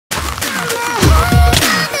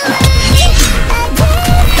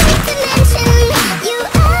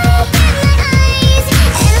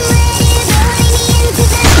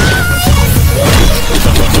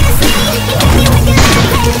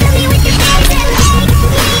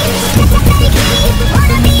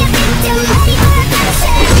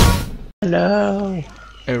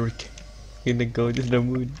Gonna go to the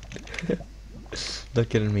moon.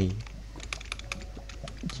 Look at me.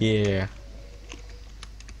 Yeah.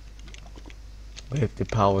 With the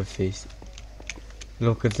power fish.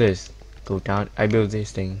 Look at this. Go down. I built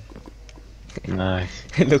this thing. Nice.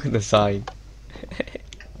 Look at the sign.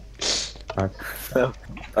 So,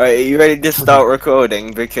 alright, are you ready to start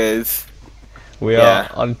recording? Because We Yeah.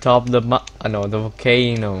 are on top of the no, the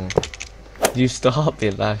volcano. You stopped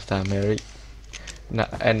it last time, Eric.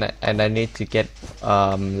 And I need to get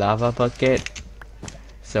lava bucket,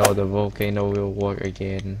 so the volcano will work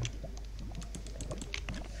again.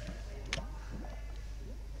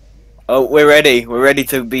 oh, we're ready. We're ready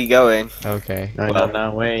to be going. Okay.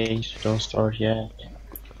 No, wait, don't start yet.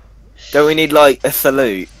 Don't we need like a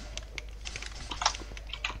salute?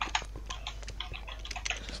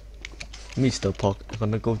 Mr. Puck,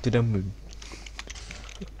 gonna go to the moon.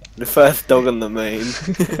 The first dog on the moon.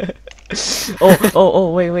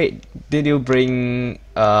 Oh, wait. Did you bring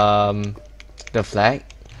the flag?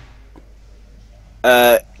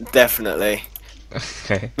 Definitely.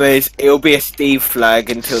 Okay. But it'll be a Steve flag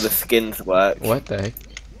until the skins work. What the heck?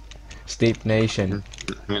 Steep Nation.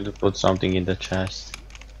 I need to put something in the chest.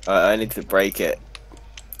 I need to break it.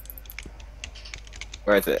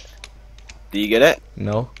 Where is it? Do you get it?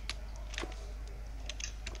 No?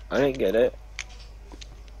 I didn't get it.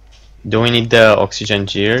 Do we need the oxygen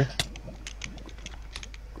gear?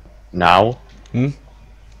 Now? Hmm?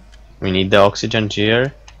 We need the oxygen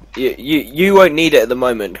gear? You won't need it at the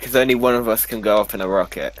moment because only one of us can go up in a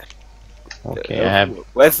rocket. Okay, I have...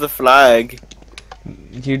 Where's the flag?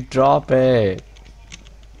 You drop it.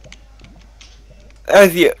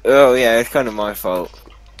 As you. Oh yeah, it's kind of my fault.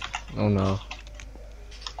 Oh no.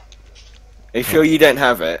 Are you sure you don't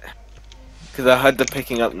have it? Because I heard the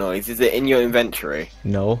picking up noise. Is it in your inventory?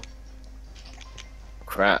 No.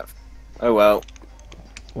 Crap. Oh well.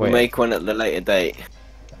 We'll Wait. make one at the later date.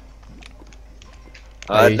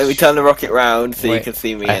 Are you Let me turn the rocket round so you Wait, can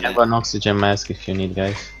see me I in have it. an oxygen mask if you need,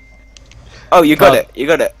 guys. Oh, you got Oh. it. You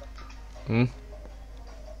got it. Hmm?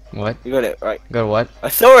 What? You got it. Right. Got what? I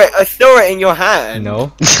saw it. I saw it in your hand.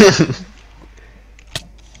 No.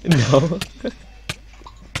 No.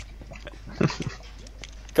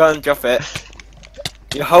 Go and drop it.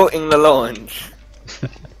 You're halting the launch.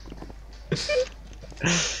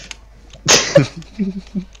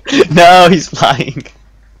 No, he's flying.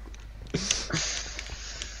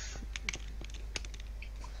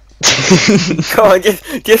 Come on,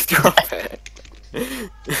 just drop it.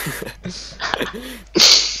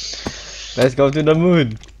 Let's go to the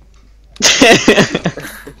moon.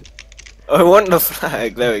 I want the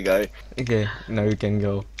flag. There we go. Okay, now you can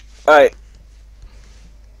go. Alright.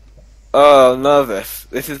 Oh, I'm nervous.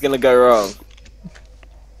 This is gonna go wrong.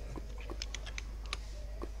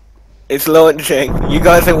 It's launching. You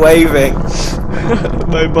guys are waving.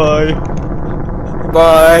 Bye bye.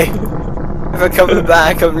 Bye. If I'm coming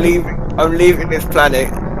back, I'm leaving. I'm leaving this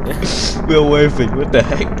planet. We're waving. What the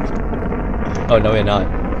heck? Oh no, we're not.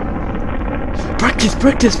 Practice.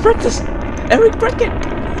 Eric, practice.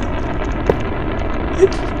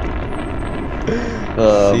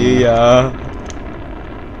 See ya.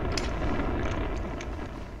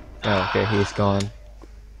 Oh, okay, he's gone.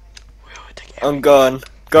 I'm gone.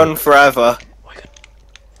 Gone forever.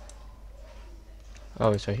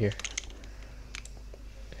 Oh, it's right here.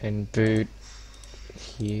 And boot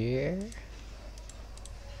here.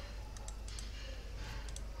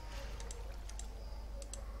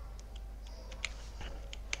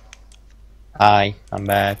 Hi, I'm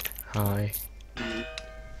back. Hi.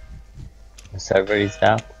 The server is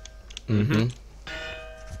down. Mm-hmm.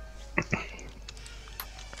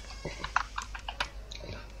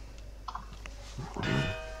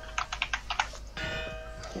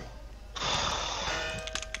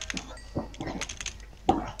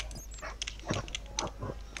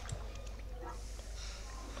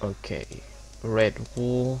 Okay, red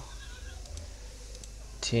wool,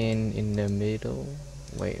 tin in the middle.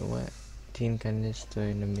 Wait, what? Tin canister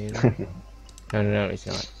in the middle? No, it's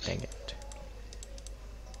not. Dang it.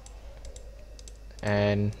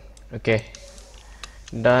 And okay,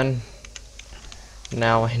 done.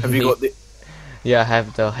 Now I Have need. you got the? Yeah, I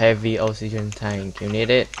have the heavy oxygen tank. You need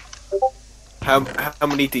it? How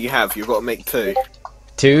many do you have? You've got to make 2.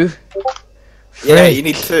 2? Yeah, you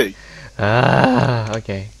need 2. Ah,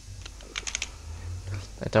 okay.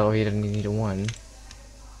 I thought we didn't need 1.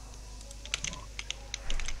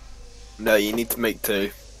 No, you need to make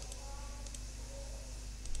 2.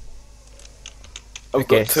 I've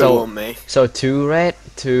Okay, got 2 so- on me. So 2 red,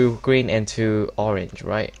 2 green, and 2 orange,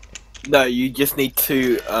 right? No, you just need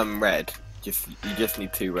 2 red. You just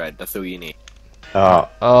need 2 red. That's all you need. Oh,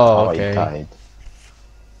 I okay. died.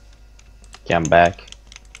 Okay, I'm back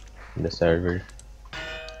in the server.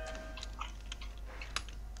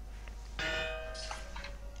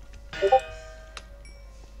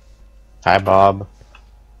 Hi, Bob.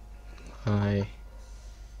 Hi.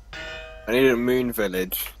 I need a moon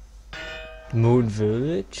village. Moon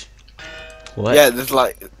Village? What? Yeah, there's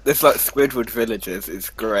like Squidward villages. It's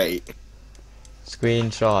great.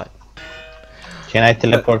 Screenshot. Can I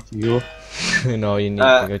teleport to you? No, you need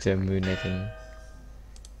to go to the moon, I think.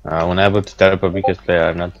 Unable to teleport because they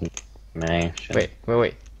are not in dimension. Wait.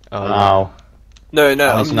 Oh, No. No,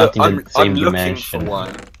 Oh, it's not in the same I'm looking dimension. for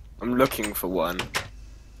one. I'm looking for one.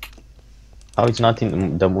 How it's not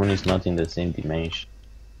in the moon is not in the same dimension.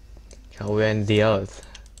 yeah. We're in the Earth.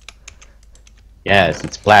 Yes,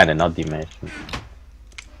 it's planet, not dimension.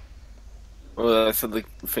 Well, so the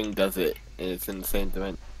thing does it. It's in the same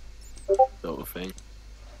dimension, sort of thing.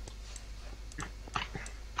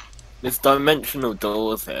 There's dimensional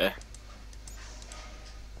doors here.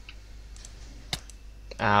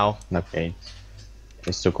 Ow. Okay.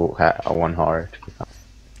 It's took one heart.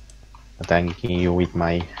 Attacking you with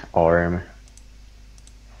my arm.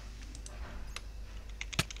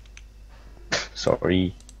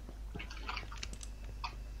 Sorry.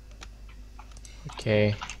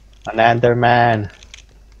 Okay. An Enderman.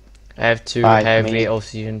 I have two Fight heavy me.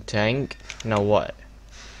 oxygen tank. Now what?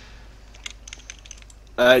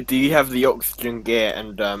 Do you have the oxygen gear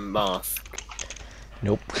and mask?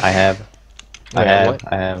 Nope. I have. Wait, what?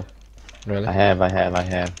 I have. Really? I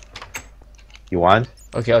have. You want?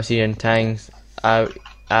 Okay, oxygen tanks. I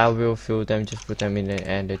will fill them. Just put them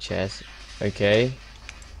in the chest. Okay.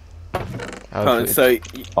 I'll So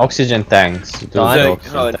Oxygen tanks. Do Done. the So,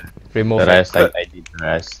 oxygen hold on. tank. remove The it. rest, I did the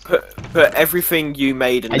rest. Put everything you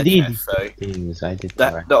made in I the did. chest. So Things I did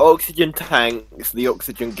the rest. the oxygen tanks, the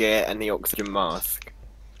oxygen gear, and the oxygen mask.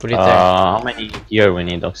 Put it there. How many gear we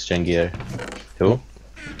need? Oxygen gear? 2?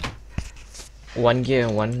 One gear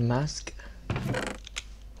and one mask.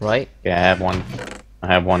 Right? Yeah, I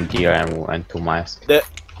have one gear and 2 masks.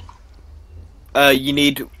 You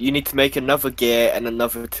need to make another gear and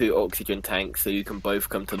another 2 oxygen tanks so you can both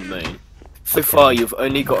come to the moon. So far, you've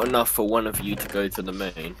only got enough for one of you to go to the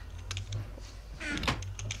moon.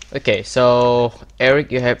 Okay, so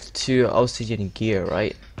Eric, you have 2 oxygen gear,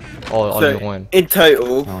 right? Or So, only one? in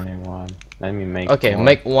total, Only one. Let me make. Okay, more.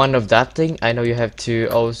 make one of that thing. I know you have 2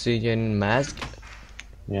 oxygen mask.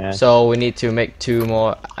 Yeah. So we need to make 2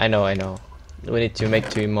 more. I know. We need to make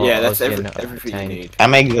 2 more yeah, that's oxygen everything tank. you need. I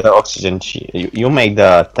make the oxygen. You make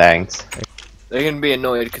the tanks. They're gonna be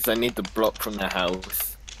annoyed because I need the block from their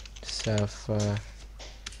house. So,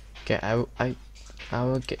 okay, I'll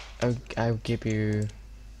give you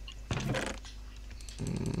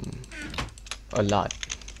a lot.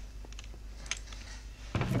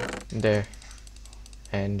 There,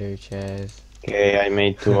 and the chest. Okay, I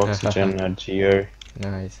made 2 oxygen gear.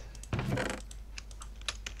 Nice.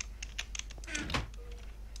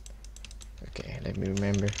 Okay, let me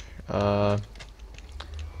remember.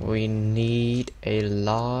 We need a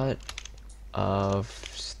lot of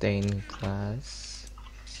stained glass.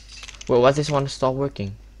 Wait, why does this one stop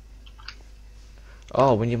working?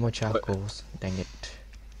 Oh, we need more charcoals. Dang it.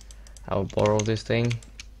 I'll borrow this thing.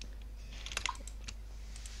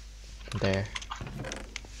 There.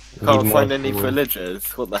 Can't Need find more any food.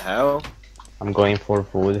 villagers. What the hell? I'm going for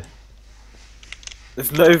food.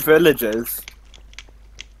 There's no villagers.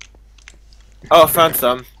 Oh, I found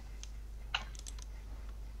some.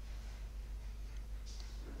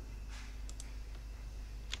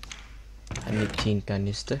 I need tin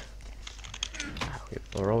canister. I will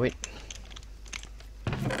borrow it.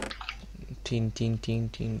 Tin.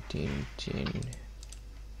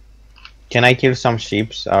 Can I kill some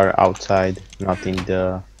sheep? Are outside, not in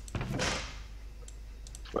the.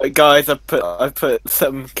 Right, guys, I put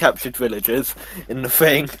some captured villagers in the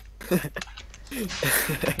thing.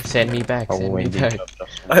 Send me back. Oh, Send me wait, back.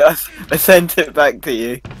 I sent it back to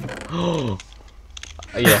you.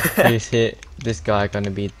 Yeah, he's hit. This guy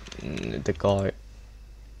gonna be the guard.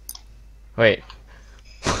 Wait.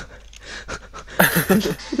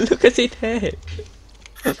 Look at his head.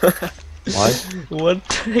 What? What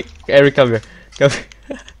the heck? Eric, come here. Come here.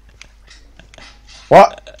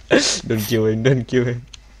 What? Don't kill him. Don't kill him.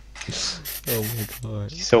 Oh my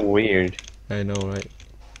god. He's so weird. I know, right?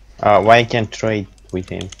 Why I can't trade with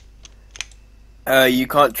him? You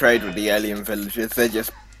can't trade with the alien villagers. They're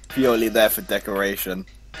just purely there for decoration.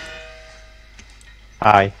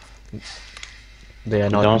 Hi. They are You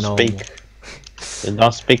not don't normal. speak. You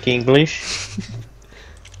don't speak English?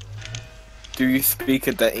 Do you speak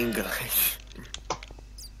the English?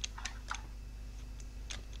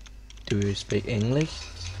 Do you speak English?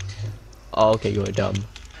 Oh, okay, you are dumb.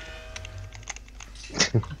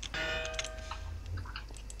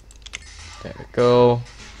 There we go.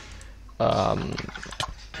 What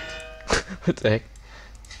the heck?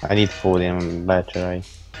 I need food and battery.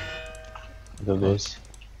 Do this.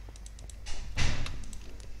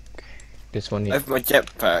 This one I needs. have my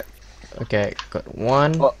jetpack. Okay, got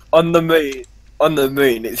one. On the moon. On the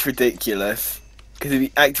moon, it's ridiculous. Because if you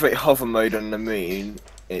activate hover mode on the moon,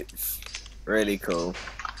 it's really cool.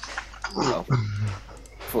 Oh,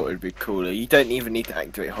 thought it'd be cooler. You don't even need to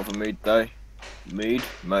activate hover mode though.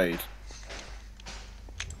 Mode.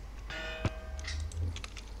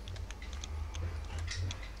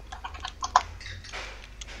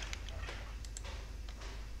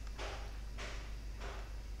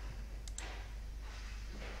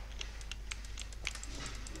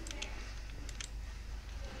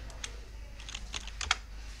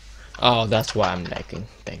 Oh, that's why I'm lagging.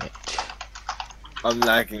 Dang it. I'm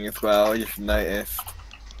lagging as well, I just noticed.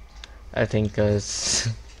 I think cause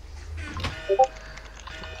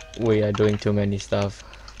we are doing too many stuff.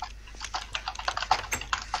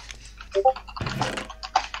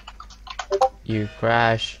 You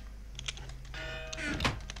crash.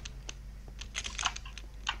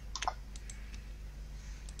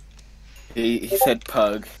 He said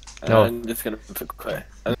pug. No. I'm just gonna put quit.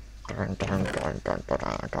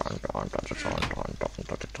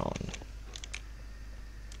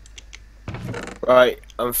 Right,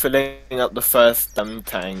 I'm filling up the first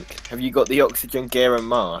tank. Have you got the oxygen gear and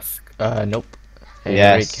mask? Nope. Hey,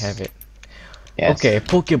 Yes. Eric have it. Yes. Okay,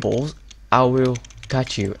 Pokeballs. I will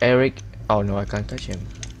catch you, Eric. Oh no, I can't catch him.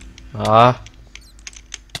 Ah.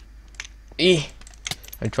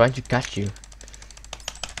 I'm trying to catch you.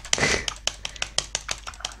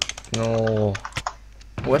 No.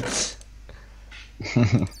 What?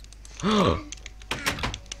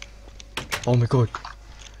 Oh my god.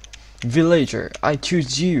 Villager, I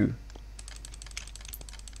choose you.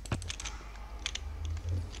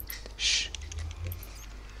 Shh.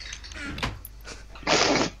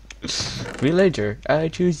 Villager, I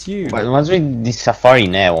choose you. But once with the safari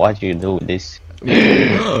now, what do you do with this?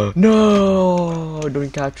 No, don't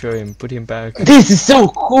capture him. Put him back. This is so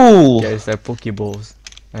cool. Yeah, it's like Pokeballs.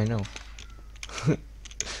 I know.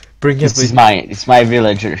 Bring him This is with. it's my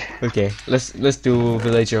villager. Okay, let's do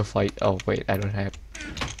villager fight. Oh wait, I don't have.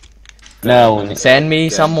 No. Send me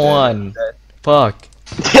someone. Fuck.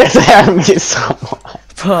 Send me someone.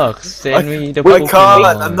 Fuck. Send me the I Pokemon.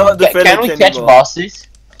 can't, I'm not the Can we village catch anymore. bosses?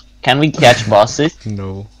 Can we catch bosses?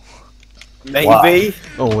 No. Maybe.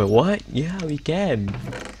 Oh wait, what? Yeah, we can.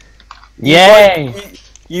 Yay!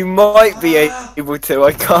 You might be able to,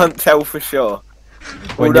 I can't tell for sure.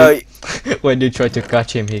 When Although, when you try to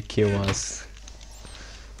catch him, he kill us.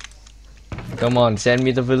 Come on, send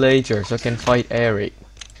me the villager so I can fight Eric.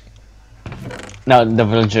 No, the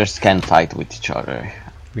villagers can fight with each other.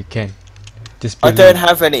 We can. Just I believe. don't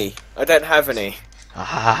have any. I don't have any.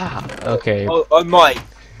 Ah, okay. Oh, I might.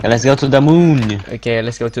 Okay, let's go to the moon. Okay,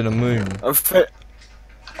 let's go to the moon.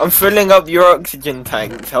 I'm filling up your oxygen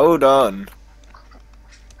tanks. Hold on.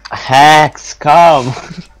 Hacks, come.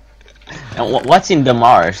 And what's in the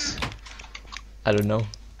Mars? I don't know.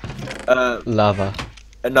 Lava.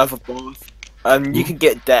 Another boss. You can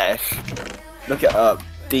get Dash. Look it up.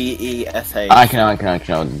 DESH. I know.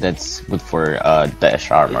 That's good for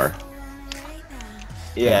dash armor.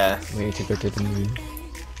 Yeah. We need to go to the moon.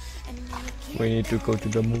 We need to go to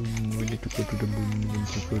the moon. We need to go to the moon. We need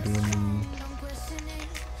to go to the moon.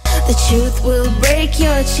 The truth will break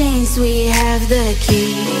your chains. We have the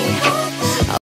key.